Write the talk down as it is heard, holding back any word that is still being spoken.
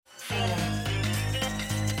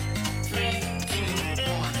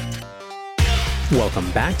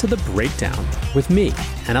Welcome back to The Breakdown with me,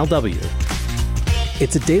 NLW.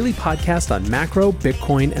 It's a daily podcast on macro,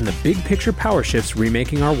 Bitcoin, and the big picture power shifts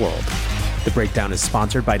remaking our world. The Breakdown is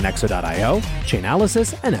sponsored by Nexo.io,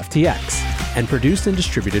 Chainalysis, and FTX, and produced and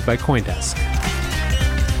distributed by CoinDesk.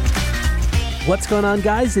 What's going on,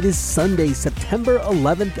 guys? It is Sunday, September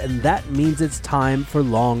 11th, and that means it's time for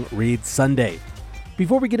Long Read Sunday.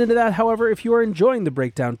 Before we get into that, however, if you are enjoying The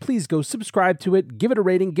Breakdown, please go subscribe to it, give it a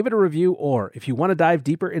rating, give it a review, or if you want to dive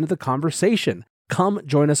deeper into the conversation, come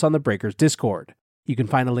join us on the Breakers Discord. You can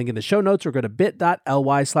find a link in the show notes or go to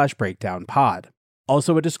bit.ly/breakdownpod.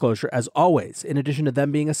 Also a disclosure, as always, in addition to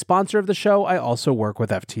them being a sponsor of the show, I also work with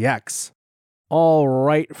FTX. All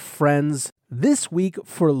right, friends, this week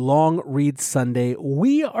for Long Read Sunday,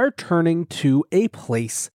 we are turning to a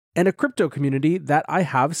place and a crypto community that I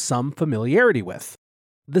have some familiarity with.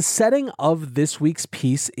 The setting of this week's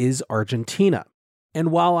piece is Argentina.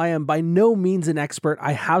 And while I am by no means an expert,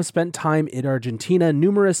 I have spent time in Argentina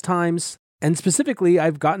numerous times. And specifically,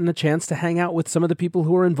 I've gotten a chance to hang out with some of the people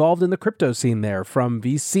who are involved in the crypto scene there, from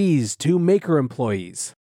VCs to maker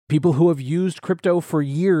employees. People who have used crypto for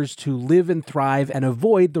years to live and thrive and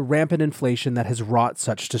avoid the rampant inflation that has wrought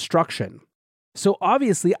such destruction. So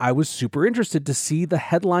obviously, I was super interested to see the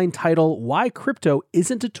headline title, Why Crypto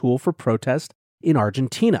Isn't a Tool for Protest in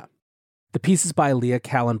Argentina. The piece is by Leah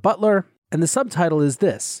Callan Butler, and the subtitle is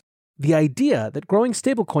this: The idea that growing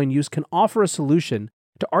stablecoin use can offer a solution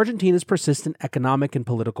to Argentina's persistent economic and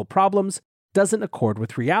political problems doesn't accord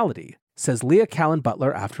with reality, says Leah Callan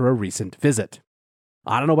Butler after a recent visit.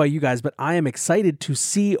 I don't know about you guys, but I am excited to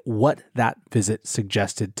see what that visit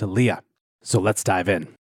suggested to Leah. So let's dive in.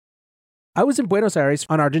 I was in Buenos Aires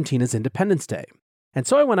on Argentina's Independence Day, and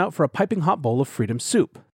so I went out for a piping hot bowl of freedom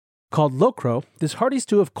soup. Called locro, this hearty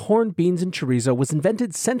stew of corn, beans, and chorizo was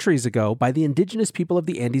invented centuries ago by the indigenous people of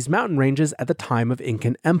the Andes mountain ranges at the time of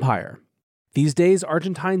Incan Empire. These days,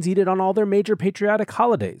 Argentines eat it on all their major patriotic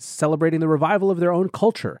holidays, celebrating the revival of their own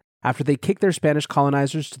culture after they kicked their Spanish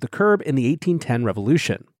colonizers to the curb in the 1810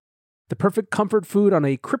 revolution. The perfect comfort food on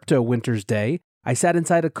a crypto winter's day, I sat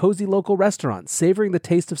inside a cozy local restaurant, savoring the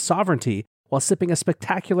taste of sovereignty while sipping a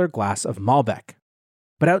spectacular glass of Malbec.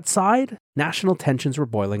 But outside, national tensions were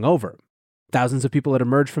boiling over. Thousands of people had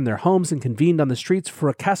emerged from their homes and convened on the streets for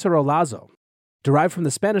a cacerolazo. Derived from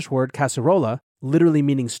the Spanish word cacerola, literally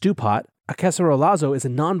meaning stew pot, a cacerolazo is a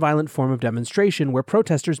nonviolent form of demonstration where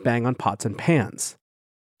protesters bang on pots and pans.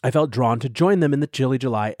 I felt drawn to join them in the chilly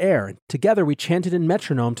July air, and together we chanted in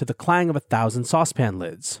metronome to the clang of 1,000 saucepan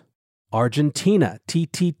lids. Argentina,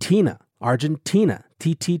 Tina, Argentina,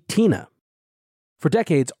 Tina. For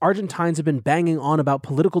decades, Argentines have been banging on about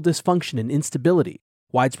political dysfunction and instability,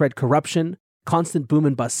 widespread corruption, constant boom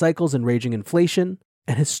and bust cycles and raging inflation,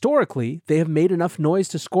 and historically, they have made enough noise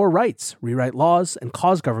to score rights, rewrite laws, and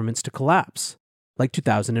cause governments to collapse. Like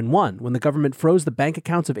 2001, when the government froze the bank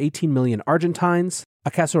accounts of 18 million Argentines,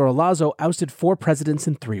 a cacerolazo ousted 4 presidents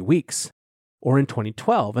in 3 weeks. Or in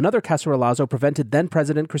 2012, another cacerolazo prevented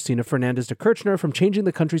then-President Cristina Fernández de Kirchner from changing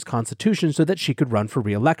the country's constitution so that she could run for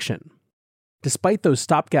re-election. Despite those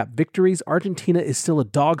stopgap victories, Argentina is still a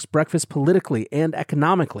dog's breakfast politically and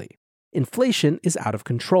economically. Inflation is out of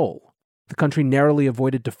control. The country narrowly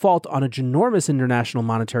avoided default on a ginormous International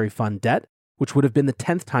Monetary Fund debt, which would have been the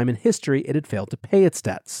 10th time in history it had failed to pay its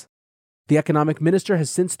debts. The economic minister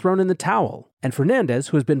has since thrown in the towel, and Fernández,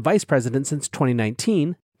 who has been vice president since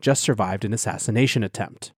 2019, just survived an assassination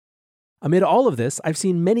attempt. Amid all of this, I've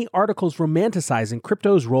seen many articles romanticizing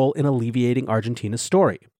crypto's role in alleviating Argentina's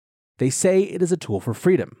story. They say it is a tool for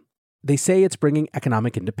freedom. They say it's bringing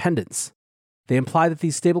economic independence. They imply that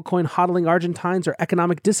these stablecoin hodling Argentines are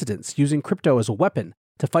economic dissidents using crypto as a weapon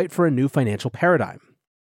to fight for a new financial paradigm,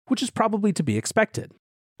 which is probably to be expected.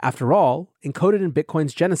 After all, encoded in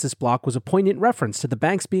Bitcoin's Genesis block was a poignant reference to the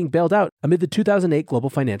banks being bailed out amid the 2008 global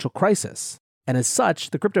financial crisis. And as such,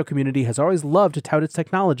 the crypto community has always loved to tout its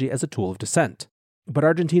technology as a tool of dissent. But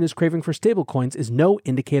Argentina's craving for stablecoins is no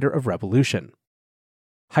indicator of revolution.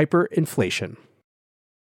 Hyperinflation.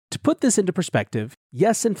 To put this into perspective,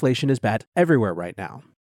 yes, inflation is bad everywhere right now.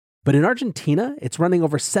 But in Argentina, it's running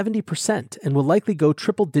over 70% and will likely go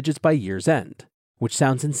triple digits by year's end, which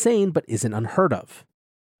sounds insane but isn't unheard of.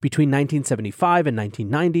 Between 1975 and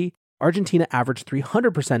 1990, Argentina averaged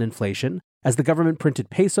 300% inflation as the government printed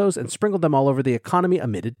pesos and sprinkled them all over the economy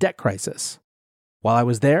amid a debt crisis. While I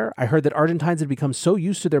was there, I heard that Argentines had become so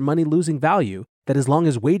used to their money losing value that as long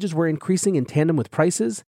as wages were increasing in tandem with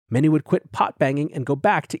prices, many would quit pot banging and go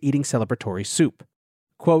back to eating celebratory soup.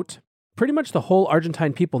 Quote, "Pretty much the whole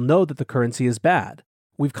Argentine people know that the currency is bad.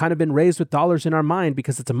 We've kind of been raised with dollars in our mind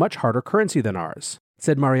because it's a much harder currency than ours,"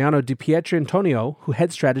 said Mariano Di Pietrantonio, who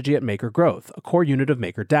heads strategy at Maker Growth, a core unit of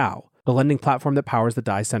MakerDAO, the lending platform that powers the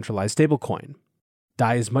DAI centralized stablecoin.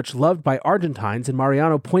 DAI is much loved by Argentines, and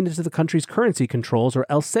Mariano pointed to the country's currency controls, or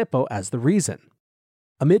El Cepo, as the reason.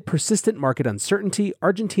 Amid persistent market uncertainty,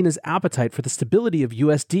 Argentina's appetite for the stability of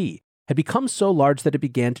USD had become so large that it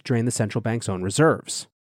began to drain the central bank's own reserves.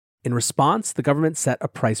 In response, the government set a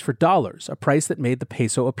price for dollars, a price that made the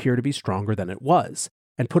peso appear to be stronger than it was,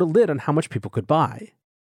 and put a lid on how much people could buy.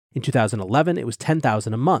 In 2011, it was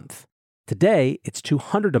 $10,000 a month. Today, it's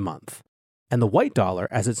 $200 a month. And the white dollar,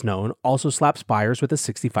 as it's known, also slaps buyers with a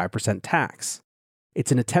 65% tax.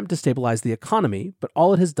 It's an attempt to stabilize the economy, but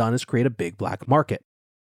all it has done is create a big black market.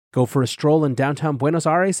 Go for a stroll in downtown Buenos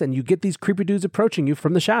Aires and you get these creepy dudes approaching you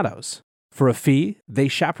from the shadows. For a fee, they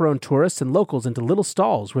chaperone tourists and locals into little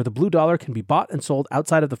stalls where the blue dollar can be bought and sold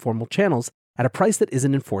outside of the formal channels at a price that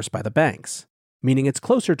isn't enforced by the banks, meaning it's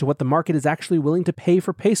closer to what the market is actually willing to pay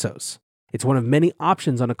for pesos. It's one of many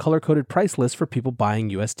options on a color-coded price list for people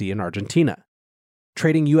buying USD in Argentina.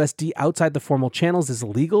 Trading USD outside the formal channels is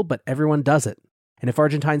illegal, but everyone does it. And if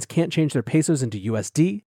Argentines can't change their pesos into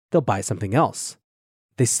USD, they'll buy something else.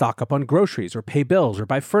 They stock up on groceries or pay bills or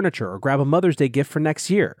buy furniture or grab a Mother's Day gift for next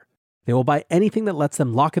year. They will buy anything that lets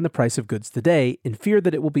them lock in the price of goods today in fear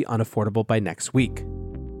that it will be unaffordable by next week.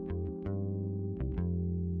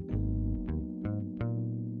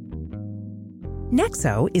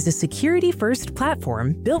 Nexo is a security-first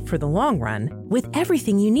platform built for the long run with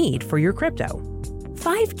everything you need for your crypto.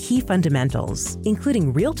 5 key fundamentals,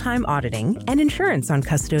 including real-time auditing and insurance on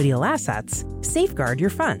custodial assets, safeguard your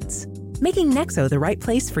funds, making Nexo the right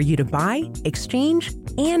place for you to buy, exchange,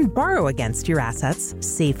 and borrow against your assets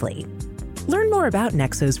safely. Learn more about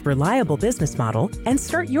Nexo's reliable business model and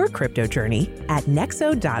start your crypto journey at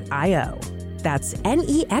nexo.io. That's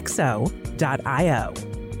NEXO.io.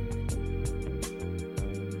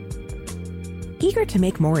 Eager to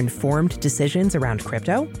make more informed decisions around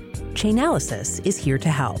crypto? Chainalysis is here to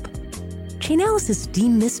help. Chainalysis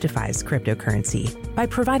demystifies cryptocurrency by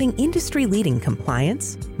providing industry-leading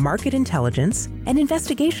compliance, market intelligence, and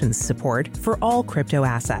investigations support for all crypto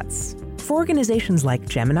assets for organizations like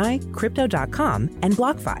Gemini, Crypto.com, and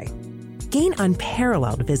BlockFi. Gain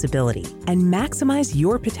unparalleled visibility and maximize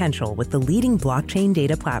your potential with the leading blockchain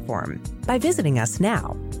data platform by visiting us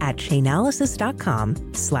now at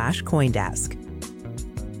chainalysis.com/Coindesk.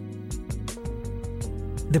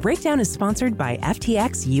 The breakdown is sponsored by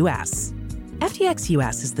FTX US. FTX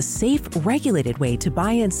US is the safe, regulated way to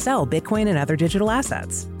buy and sell Bitcoin and other digital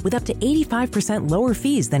assets, with up to 85% lower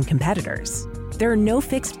fees than competitors. There are no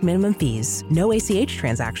fixed minimum fees, no ACH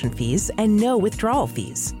transaction fees, and no withdrawal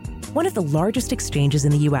fees. One of the largest exchanges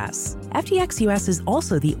in the US, FTX US is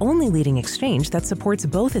also the only leading exchange that supports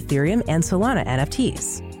both Ethereum and Solana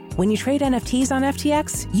NFTs. When you trade NFTs on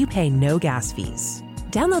FTX, you pay no gas fees.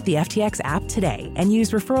 Download the FTX app today and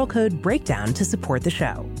use referral code BREAKDOWN to support the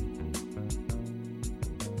show.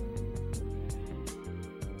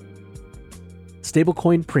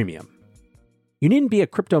 Stablecoin Premium. You needn't be a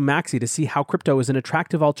crypto maxi to see how crypto is an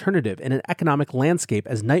attractive alternative in an economic landscape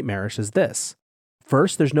as nightmarish as this.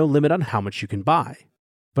 First, there's no limit on how much you can buy.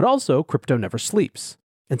 But also, crypto never sleeps,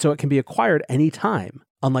 and so it can be acquired any time,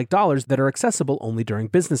 unlike dollars that are accessible only during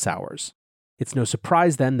business hours. It's no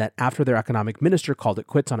surprise then that after their economic minister called it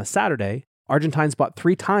quits on a Saturday, Argentines bought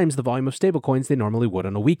 3 times the volume of stablecoins they normally would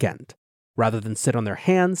on a weekend. Rather than sit on their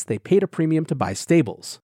hands, they paid a premium to buy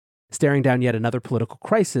stables. Staring down yet another political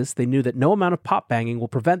crisis, they knew that no amount of pop banging will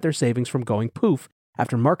prevent their savings from going poof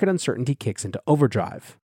after market uncertainty kicks into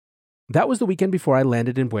overdrive. That was the weekend before I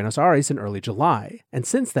landed in Buenos Aires in early July, and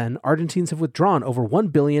since then, Argentines have withdrawn over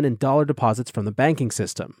 $1 billion in dollar deposits from the banking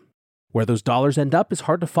system. Where those dollars end up is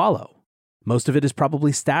hard to follow. Most of it is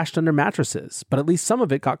probably stashed under mattresses, but at least some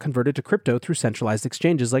of it got converted to crypto through centralized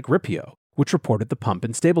exchanges like Ripio, which reported the pump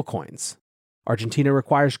in stablecoins. Argentina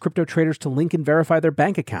requires crypto traders to link and verify their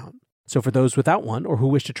bank account. So for those without one or who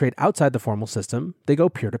wish to trade outside the formal system, they go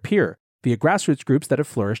peer-to-peer via grassroots groups that have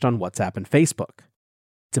flourished on WhatsApp and Facebook.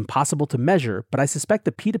 It's impossible to measure, but I suspect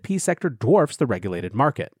the P2P sector dwarfs the regulated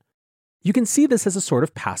market. You can see this as a sort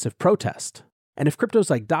of passive protest. And if cryptos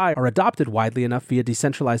like DAI are adopted widely enough via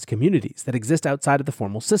decentralized communities that exist outside of the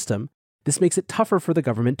formal system, this makes it tougher for the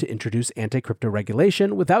government to introduce anti-crypto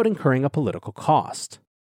regulation without incurring a political cost.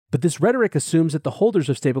 But this rhetoric assumes that the holders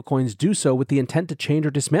of stablecoins do so with the intent to change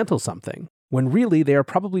or dismantle something, when really they are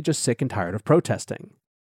probably just sick and tired of protesting.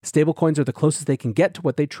 Stablecoins are the closest they can get to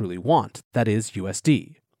what they truly want, that is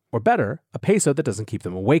USD. Or better, a peso that doesn't keep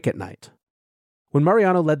them awake at night. When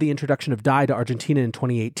Mariano led the introduction of DAI to Argentina in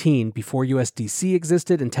 2018, before USDC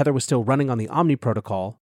existed and Tether was still running on the Omni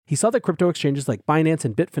protocol, He saw that crypto exchanges like Binance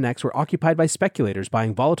and Bitfinex were occupied by speculators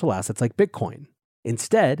buying volatile assets like Bitcoin.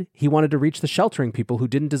 Instead, he wanted to reach the sheltering people who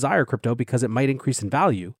didn't desire crypto because it might increase in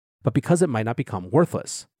value, but because it might not become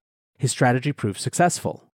worthless. His strategy proved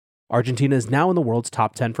successful. Argentina is now in the world's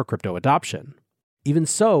top 10 for crypto adoption. Even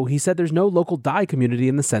so, he said there's no local DAI community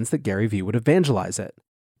in the sense that Gary Vee would evangelize it.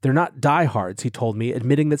 They're not diehards, he told me,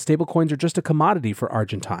 admitting that stablecoins are just a commodity for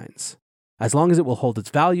Argentines. As long as it will hold its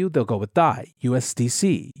value, they'll go with DAI,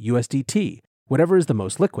 USDC, USDT, whatever is the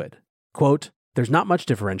most liquid. Quote, there's not much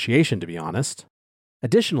differentiation, to be honest.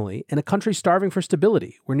 Additionally, in a country starving for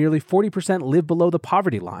stability, where nearly 40% live below the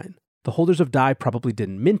poverty line, the holders of DAI probably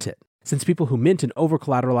didn't mint it, since people who mint an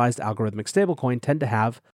over-collateralized algorithmic stablecoin tend to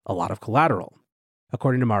have a lot of collateral.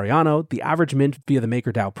 According to Mariano, the average mint via the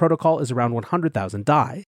MakerDAO protocol is around 100,000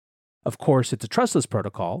 DAI. Of course, it's a trustless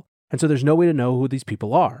protocol, and so there's no way to know who these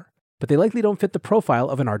people are, but they likely don't fit the profile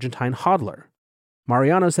of an Argentine hodler.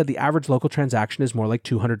 Mariano said the average local transaction is more like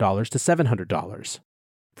 $200 to $700.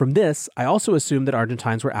 From this, I also assumed that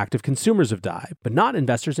Argentines were active consumers of DAI, but not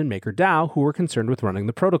investors in MakerDAO who were concerned with running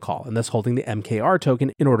the protocol and thus holding the MKR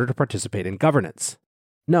token in order to participate in governance.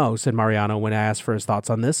 No, said Mariano when I asked for his thoughts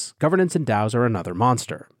on this, governance and DAOs are another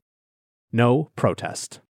monster. No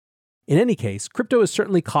protest. In any case, crypto has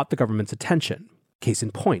certainly caught the government's attention. Case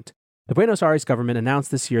in point, the Buenos Aires government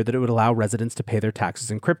announced this year that it would allow residents to pay their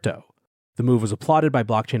taxes in crypto. The move was applauded by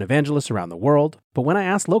blockchain evangelists around the world, but when I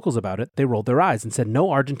asked locals about it, they rolled their eyes and said no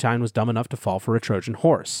Argentine was dumb enough to fall for a Trojan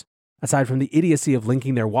horse. Aside from the idiocy of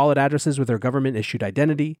linking their wallet addresses with their government-issued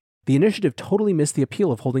identity, the initiative totally missed the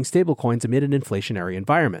appeal of holding stablecoins amid an inflationary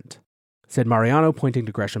environment. Said Mariano, pointing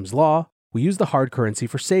to Gresham's law, we use the hard currency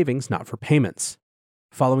for savings, not for payments.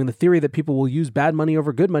 Following the theory that people will use bad money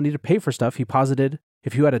over good money to pay for stuff, he posited,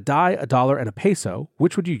 if you had a DAI, a dollar, and a peso,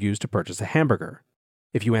 which would you use to purchase a hamburger?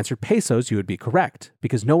 If you answered pesos, you would be correct,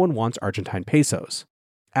 because no one wants Argentine pesos.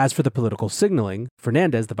 As for the political signaling,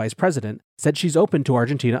 Fernandez, the vice president, said she's open to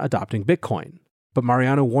Argentina adopting Bitcoin. But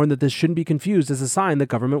Mariano warned that this shouldn't be confused as a sign that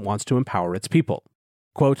government wants to empower its people.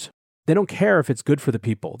 Quote, they don't care if it's good for the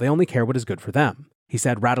people, they only care what is good for them, he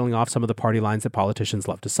said, rattling off some of the party lines that politicians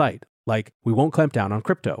love to cite, like, we won't clamp down on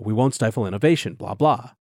crypto, we won't stifle innovation, blah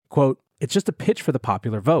blah. Quote, it's just a pitch for the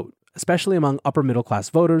popular vote, especially among upper middle class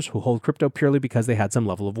voters who hold crypto purely because they had some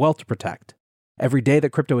level of wealth to protect. Every day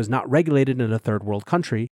that crypto is not regulated in a third world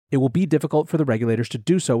country, it will be difficult for the regulators to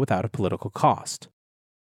do so without a political cost.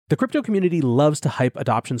 The crypto community loves to hype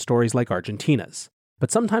adoption stories like Argentina's,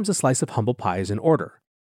 but sometimes a slice of humble pie is in order.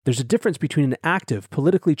 There's a difference between an active,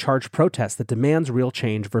 politically charged protest that demands real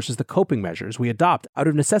change versus the coping measures we adopt out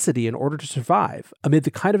of necessity in order to survive, amid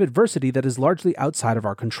the kind of adversity that is largely outside of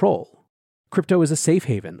our control. Crypto is a safe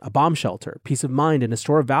haven, a bomb shelter, peace of mind, and a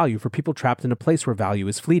store of value for people trapped in a place where value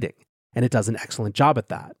is fleeting, and it does an excellent job at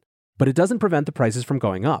that. But it doesn't prevent the prices from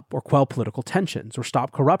going up, or quell political tensions, or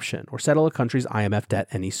stop corruption, or settle a country's IMF debt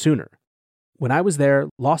any sooner. When I was there,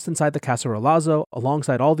 lost inside the Cacerolazo,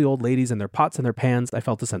 alongside all the old ladies and their pots and their pans, I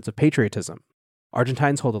felt a sense of patriotism.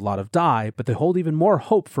 Argentines hold a lot of DAI, but they hold even more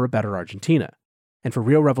hope for a better Argentina. And for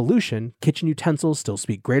real revolution, kitchen utensils still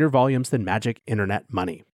speak greater volumes than magic internet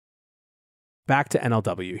money. Back to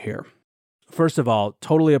NLW here. First of all,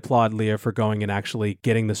 totally applaud Leah for going and actually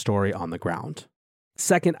getting the story on the ground.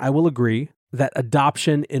 Second, I will agree that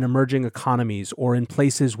adoption in emerging economies or in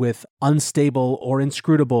places with unstable or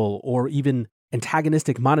inscrutable or even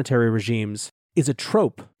antagonistic monetary regimes is a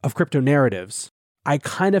trope of crypto narratives. I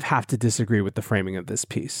kind of have to disagree with the framing of this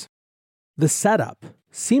piece. The setup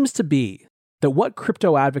seems to be that what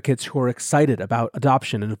crypto advocates who are excited about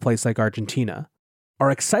adoption in a place like Argentina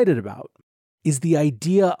are excited about is the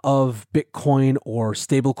idea of Bitcoin or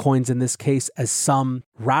stablecoins in this case as some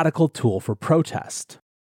radical tool for protest.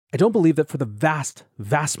 I don't believe that for the vast,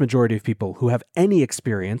 vast majority of people who have any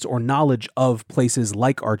experience or knowledge of places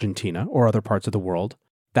like Argentina or other parts of the world,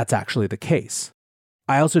 that's actually the case.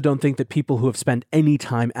 I also don't think that people who have spent any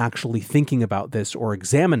time actually thinking about this or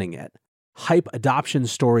examining it hype adoption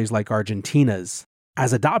stories like Argentina's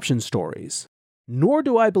as adoption stories, nor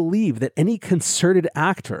do I believe that any concerted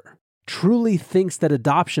actor truly thinks that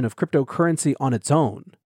adoption of cryptocurrency on its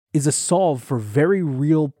own is a solve for very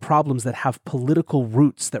real problems that have political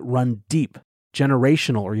roots that run deep,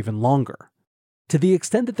 generational, or even longer. To the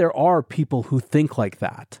extent that there are people who think like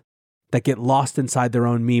that get lost inside their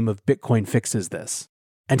own meme of Bitcoin fixes this,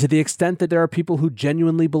 and to the extent that there are people who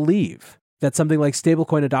genuinely believe that something like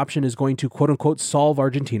stablecoin adoption is going to quote-unquote solve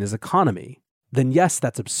Argentina's economy, then yes,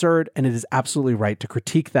 that's absurd, and it is absolutely right to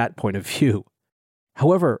critique that point of view.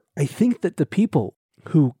 However, I think that the people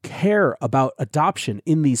who care about adoption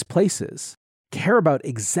in these places care about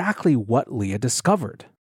exactly what Leah discovered.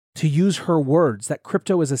 To use her words, that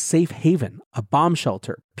crypto is a safe haven, a bomb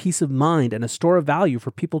shelter, peace of mind, and a store of value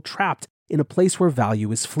for people trapped in a place where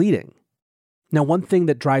value is fleeting. Now, one thing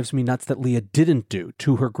that drives me nuts that Leah didn't do,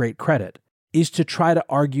 to her great credit, is to try to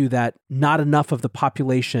argue that not enough of the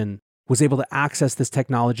population was able to access this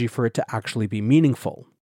technology for it to actually be meaningful.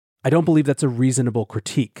 I don't believe that's a reasonable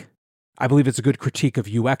critique. I believe it's a good critique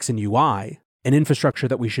of UX and UI, an infrastructure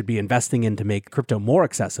that we should be investing in to make crypto more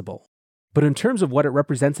accessible. But in terms of what it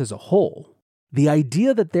represents as a whole, the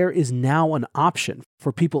idea that there is now an option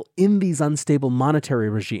for people in these unstable monetary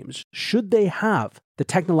regimes, should they have the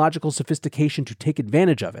technological sophistication to take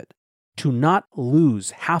advantage of it, to not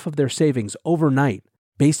lose half of their savings overnight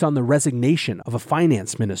based on the resignation of a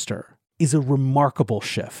finance minister, is a remarkable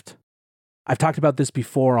shift. I've talked about this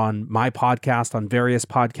before on my podcast, on various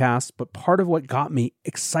podcasts, but part of what got me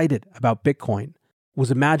excited about Bitcoin was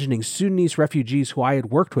imagining Sudanese refugees who I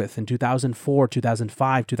had worked with in 2004,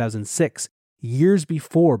 2005, 2006, years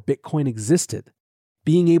before Bitcoin existed,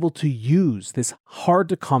 being able to use this hard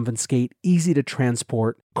to confiscate, easy to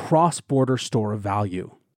transport, cross-border store of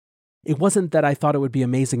value. It wasn't that I thought it would be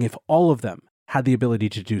amazing if all of them had the ability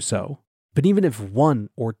to do so, but even if 1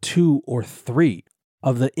 or 2 or 3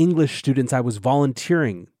 of the English students I was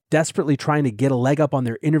volunteering, desperately trying to get a leg up on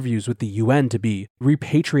their interviews with the UN to be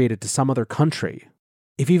repatriated to some other country,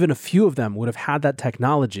 if even a few of them would have had that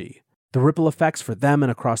technology, the ripple effects for them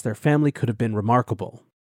and across their family could have been remarkable.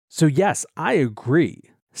 So yes, I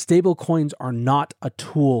agree. Stablecoins are not a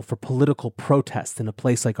tool for political protest in a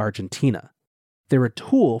place like Argentina. They're a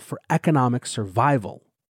tool for economic survival.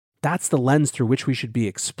 That's the lens through which we should be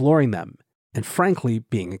exploring them, and frankly,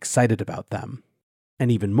 being excited about them.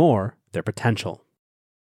 And even more, their potential.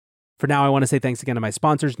 For now, I want to say thanks again to my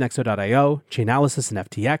sponsors, Nexo.io, Chainalysis, and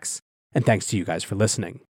FTX. And thanks to you guys for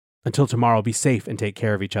listening. Until tomorrow, be safe and take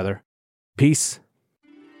care of each other. Peace.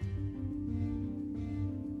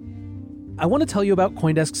 I want to tell you about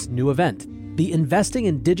CoinDesk's new event, the Investing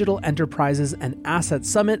in Digital Enterprises and Assets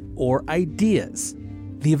Summit, or IDEAS.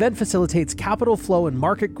 The event facilitates capital flow and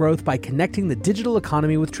market growth by connecting the digital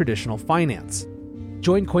economy with traditional finance.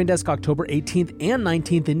 Join CoinDesk October 18th and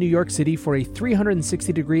 19th in New York City for a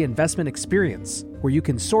 360-degree investment experience where you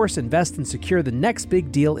can source, invest, and secure the next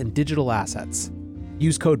big deal in digital assets.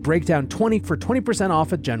 Use code BREAKDOWN20 for 20%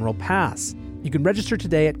 off a general pass. You can register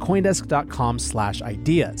today at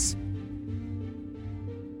CoinDesk.com/ideas.